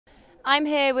I'm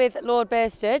here with Lord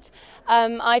Berstead.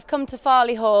 I've come to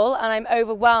Farley Hall and I'm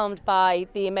overwhelmed by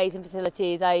the amazing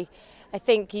facilities. I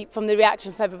think from the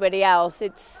reaction from everybody else,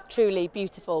 it's truly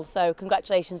beautiful. So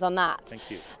congratulations on that.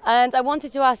 Thank you. And I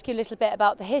wanted to ask you a little bit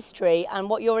about the history and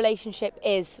what your relationship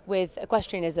is with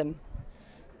equestrianism.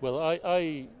 Well,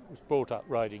 I was brought up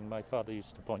riding. My father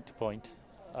used to point,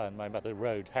 and my mother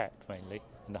rode hack mainly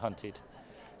and hunted.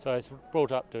 So I was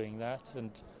brought up doing that,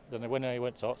 and then when I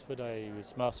went to Oxford, I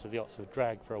was master of the Oxford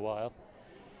drag for a while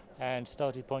and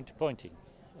started pointing.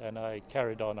 And I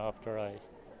carried on after I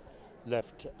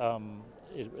left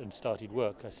and started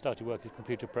work. I started work as a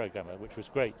computer programmer, which was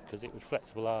great because it was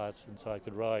flexible hours, and so I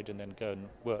could ride and then go and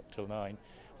work till 9, and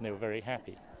they were very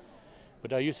happy.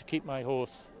 But I used to keep my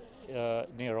horse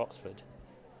near Oxford,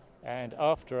 and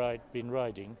after I'd been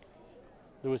riding,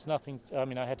 there was nothing. I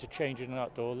mean, I had to change in an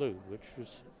outdoor loo, which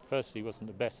was firstly wasn't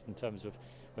the best in terms of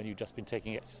when you'd just been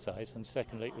taking exercise, and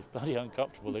secondly it was bloody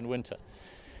uncomfortable in winter.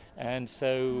 And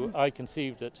so I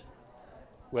conceived that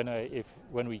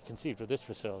when we conceived of this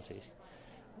facility,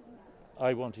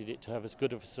 I wanted it to have as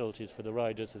good a facilities for the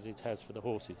riders as it has for the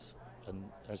horses. And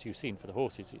as you've seen, for the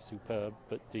horses it's superb,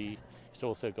 but it's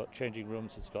also got changing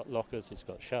rooms, it's got lockers, it's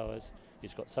got showers,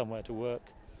 it's got somewhere to work.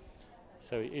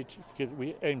 So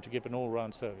we aim to give an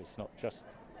all-round service, not just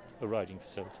a riding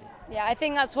facility. Yeah, I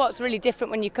think that's what's really different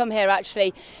when you come here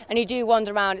actually, and you do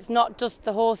wander around. It's not just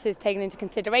the horses taken into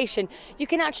consideration. You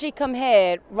can actually come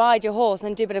here, ride your horse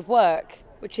and do a bit of work,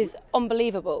 which is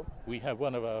unbelievable. We have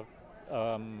one of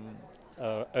our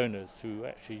owners who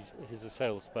actually is a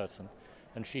salesperson,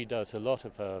 and she does a lot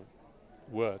of her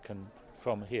work and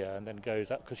from here and then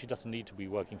goes up, because she doesn't need to be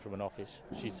working from an office.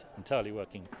 She's entirely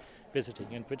working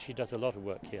visiting, but she does a lot of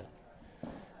work here.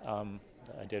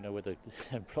 I don't know whether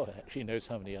the employer actually knows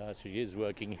how many hours she is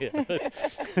working here.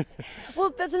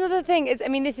 Well, that's another thing. I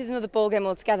mean, this is another ballgame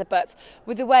altogether, but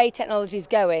with the way technology is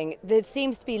going, there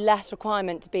seems to be less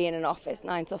requirement to be in an office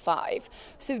 9 till 5.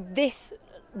 So this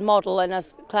model, and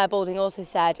as Claire Balding also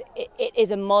said, it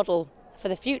is a model for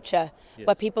the future. Yes.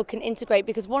 Where people can integrate,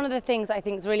 because one of the things I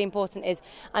think is really important is,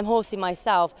 I'm horsey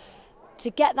myself, to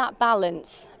get that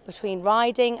balance between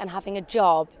riding and having a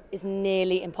job is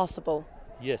nearly impossible.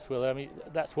 Yes, well, I mean,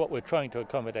 that's what we're trying to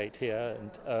accommodate here,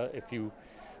 and if you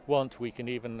want, we can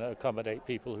even accommodate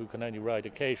people who can only ride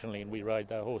occasionally, and we ride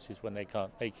their horses when they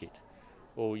can't make it.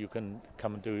 Or you can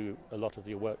come and do a lot of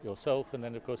your work yourself, and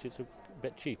then of course it's a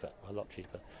bit cheaper, a lot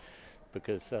cheaper,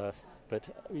 because but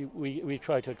we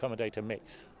try to accommodate a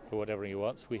mix for whatever he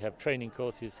wants. We have training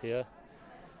courses here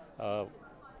of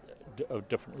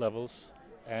different levels,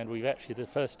 and we've actually, the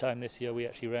first time this year, we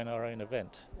actually ran our own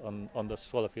event on the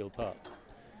Swallowfield Park,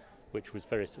 which was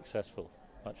very successful,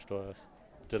 much to our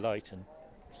delight and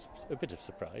a bit of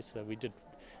surprise. So we did.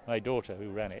 My daughter, who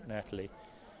ran it, Natalie,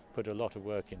 put a lot of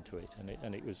work into it,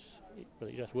 and it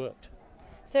just worked.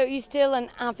 So are you still an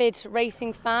avid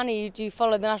racing fan? Do you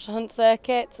follow the National Hunt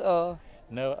Circuit, or?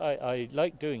 No, I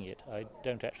like doing it. I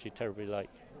don't actually terribly like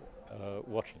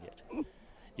watching it.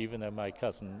 Even though my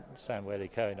cousin Sam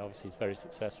Whaley-Cohen obviously is very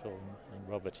successful, and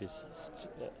Robert is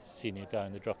senior guy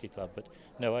in the Jockey Club, but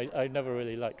no, I never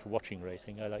really liked watching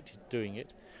racing. I liked doing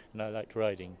it, and I liked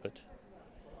riding, but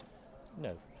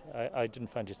no, I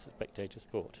didn't find it a spectator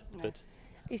sport. No. But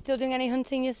are you still doing any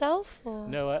hunting yourself? Or?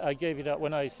 No, I gave it up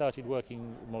when I started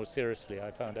working more seriously.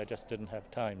 I found I just didn't have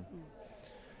time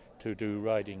to do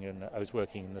riding, and I was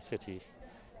working in the city,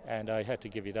 and I had to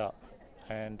give it up,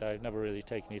 and I've never really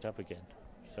taken it up again.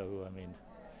 So, I mean,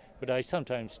 but I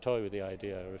sometimes toy with the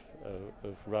idea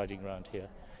of riding around here.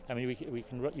 I mean,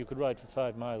 you could ride for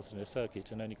 5 miles in a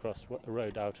circuit and only cross a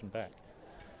road out and back.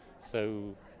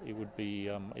 So it would be,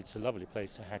 it's a lovely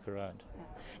place to hack around.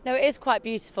 No, it is quite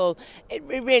beautiful. It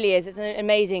really is. It's an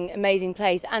amazing, amazing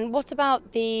place. And what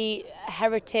about the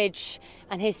heritage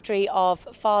and history of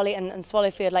Farley and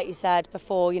Swallowfield, like you said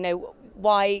before? You know,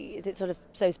 why is it sort of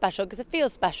so special? Because it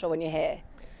feels special when you're here.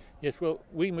 Yes, well,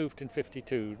 we moved in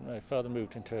 '52. My father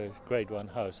moved into a Grade 1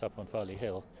 house up on Farley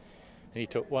Hill, and he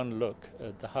took one look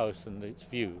at the house and its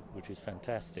view, which is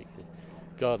fantastic. The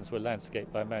gardens were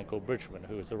landscaped by a man called Bridgman,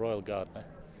 who was a royal gardener,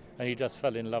 and he just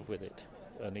fell in love with it,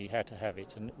 and he had to have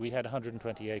it. And we had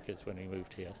 120 acres when we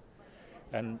moved here,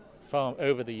 and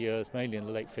over the years, mainly in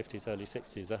the late 50s, early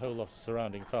 60s, a whole lot of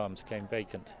surrounding farms came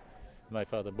vacant. My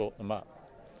father bought them up,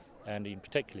 and in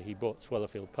particular he bought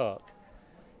Swallowfield Park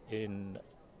in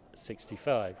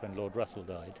 '65 when Lord Russell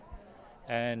died,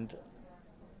 and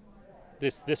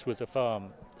this was a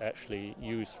farm actually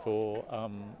used for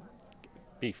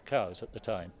beef cows at the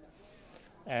time,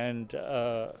 and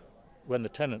when the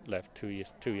tenant left 2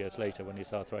 years later, when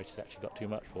his arthritis actually got too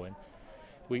much for him,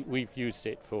 we've used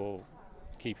it for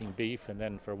keeping beef, and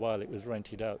then for a while it was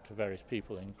rented out to various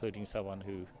people, including someone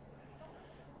who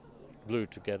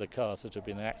glued together cars that had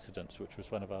been in accidents, which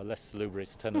was one of our less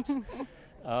salubrious tenants.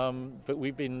 But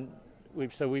we've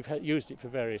used it for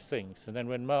various things. And then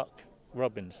when Mark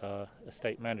Robbins, our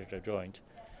estate manager, joined,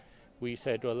 we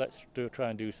said, well, let's try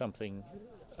and do something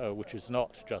which is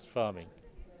not just farming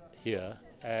here.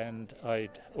 And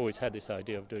I'd always had this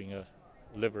idea of doing a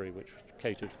livery which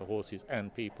catered for horses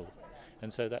and people.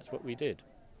 And so that's what we did.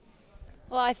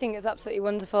 Well, I think it's absolutely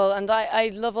wonderful, and I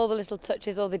love all the little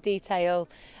touches, all the detail.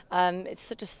 It's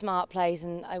such a smart place,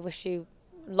 and I wish you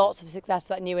lots of success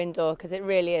with that new indoor, because it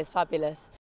really is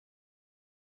fabulous.